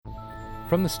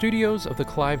From the studios of the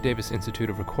Clive Davis Institute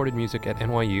of Recorded Music at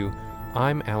NYU,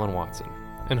 I'm Alan Watson.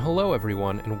 And hello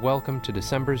everyone, and welcome to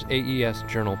December's AES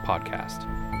Journal podcast.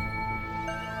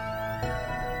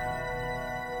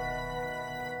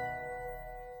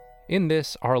 In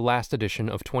this, our last edition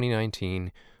of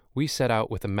 2019, we set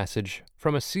out with a message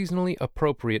from a seasonally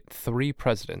appropriate three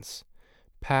presidents,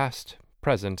 past,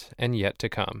 present, and yet to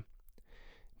come.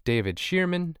 David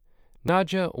Shearman,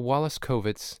 Nadja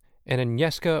Wallace-Kovitz, and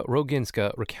Agnieszka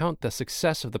Roginska recount the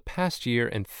success of the past year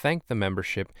and thank the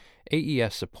membership,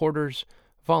 AES supporters,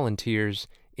 volunteers,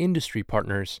 industry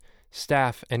partners,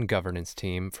 staff, and governance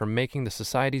team for making the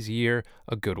Society's year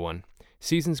a good one.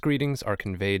 Season's greetings are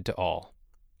conveyed to all.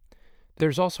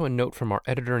 There's also a note from our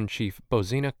editor-in-chief,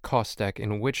 Bozina Kostek,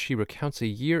 in which she recounts a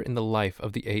year in the life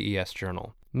of the AES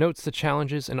Journal, notes the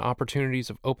challenges and opportunities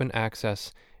of open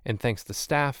access, and thanks the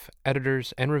staff,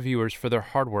 editors, and reviewers for their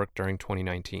hard work during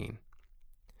 2019.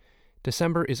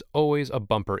 December is always a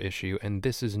bumper issue, and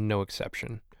this is no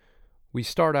exception. We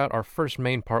start out our first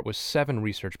main part with 7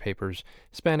 research papers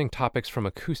spanning topics from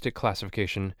acoustic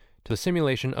classification to the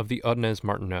simulation of the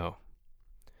Odnez-Martenot.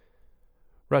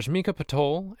 Rajmika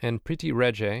Patol and Priti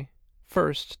Rege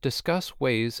first discuss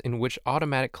ways in which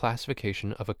automatic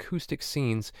classification of acoustic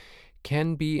scenes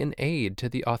can be an aid to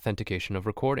the authentication of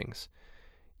recordings.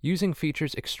 Using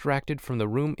features extracted from the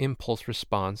room impulse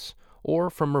response or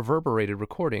from reverberated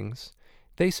recordings,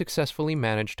 they successfully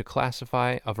managed to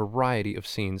classify a variety of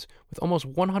scenes with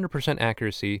almost 100%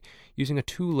 accuracy using a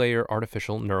 2-layer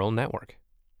artificial neural network.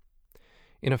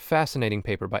 In a fascinating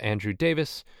paper by Andrew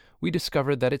Davis, we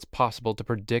discovered that it's possible to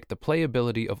predict the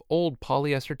playability of old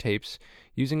polyester tapes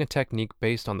using a technique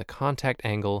based on the contact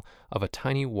angle of a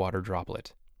tiny water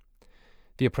droplet.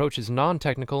 The approach is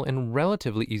non-technical and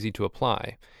relatively easy to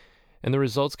apply, and the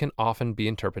results can often be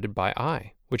interpreted by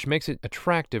eye, which makes it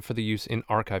attractive for the use in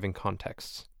archiving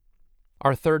contexts.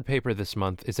 Our third paper this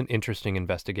month is an interesting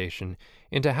investigation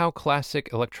into how classic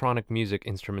electronic music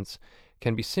instruments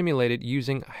can be simulated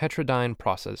using heterodyne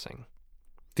processing.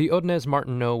 The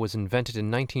Odnez-Martenot was invented in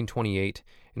 1928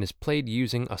 and is played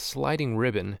using a sliding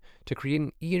ribbon to create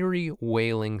an eerie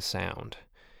wailing sound.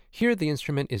 Here the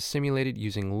instrument is simulated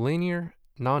using linear,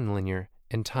 nonlinear,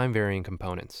 and time-varying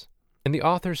components. And the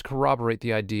authors corroborate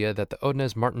the idea that the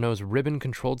Odnez-Martenot's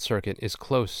ribbon-controlled circuit is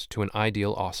close to an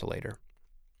ideal oscillator.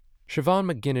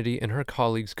 Siobhan McGinnity and her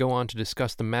colleagues go on to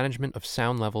discuss the management of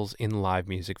sound levels in live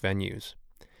music venues.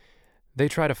 They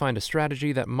try to find a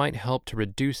strategy that might help to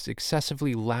reduce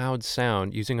excessively loud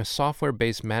sound using a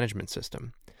software-based management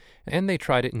system, and they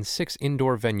tried it in 6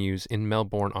 indoor venues in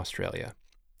Melbourne, Australia.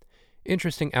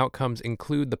 Interesting outcomes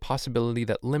include the possibility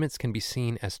that limits can be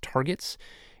seen as targets,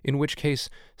 in which case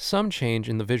some change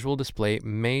in the visual display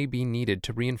may be needed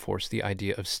to reinforce the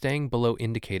idea of staying below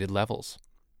indicated levels.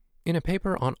 In a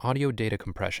paper on audio data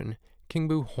compression,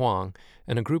 Qingbu Huang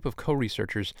and a group of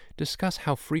co-researchers discuss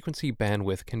how frequency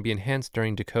bandwidth can be enhanced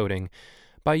during decoding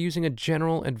by using a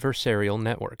general adversarial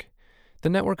network. The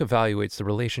network evaluates the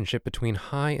relationship between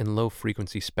high and low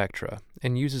frequency spectra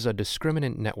and uses a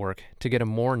discriminant network to get a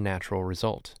more natural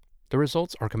result. The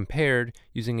results are compared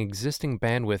using existing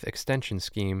bandwidth extension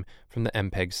scheme from the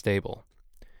MPEG stable.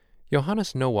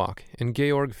 Johannes Nowak and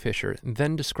Georg Fischer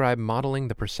then describe modeling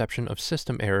the perception of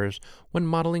system errors when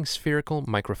modeling spherical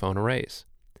microphone arrays.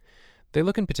 They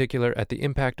look in particular at the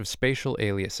impact of spatial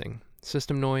aliasing,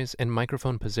 system noise, and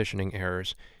microphone positioning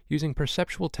errors using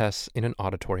perceptual tests in an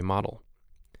auditory model.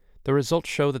 The results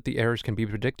show that the errors can be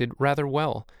predicted rather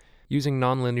well using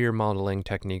nonlinear modeling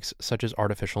techniques such as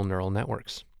artificial neural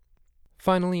networks.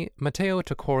 Finally, Matteo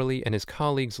Tocorli and his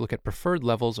colleagues look at preferred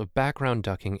levels of background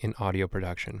ducking in audio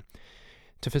production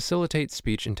to facilitate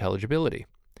speech intelligibility.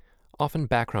 Often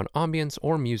background ambience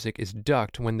or music is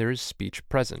ducked when there is speech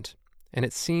present, and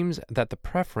it seems that the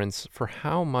preference for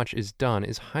how much is done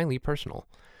is highly personal.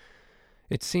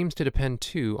 It seems to depend,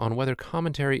 too, on whether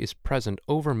commentary is present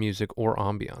over music or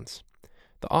ambience.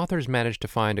 The authors managed to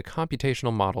find a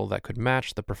computational model that could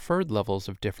match the preferred levels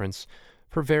of difference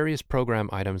for various program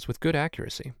items with good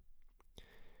accuracy.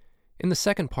 In the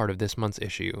second part of this month's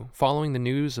issue, following the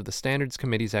news of the Standards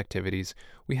Committee's activities,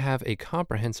 we have a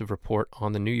comprehensive report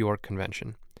on the New York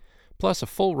Convention, plus a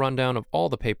full rundown of all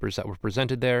the papers that were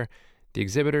presented there, the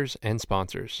exhibitors, and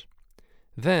sponsors.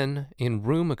 Then, in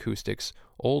Room Acoustics,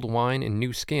 Old Wine and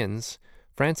New Skins,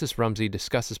 Francis Rumsey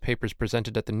discusses papers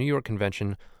presented at the New York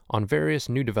Convention on various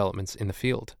new developments in the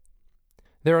field.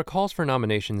 There are calls for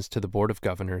nominations to the Board of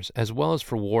Governors as well as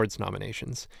for Ward's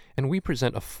nominations, and we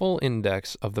present a full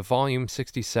index of the volume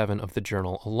 67 of the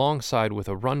journal alongside with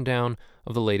a rundown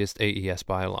of the latest AES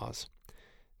bylaws.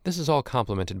 This is all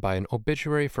complemented by an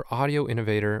obituary for audio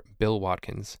innovator Bill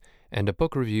Watkins and a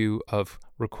book review of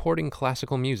Recording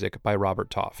Classical Music by Robert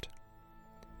Toft.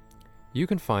 You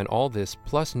can find all this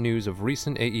plus news of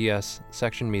recent AES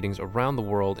section meetings around the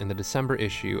world in the December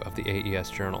issue of the AES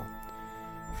Journal.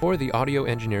 For the Audio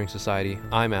Engineering Society,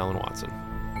 I'm Alan Watson.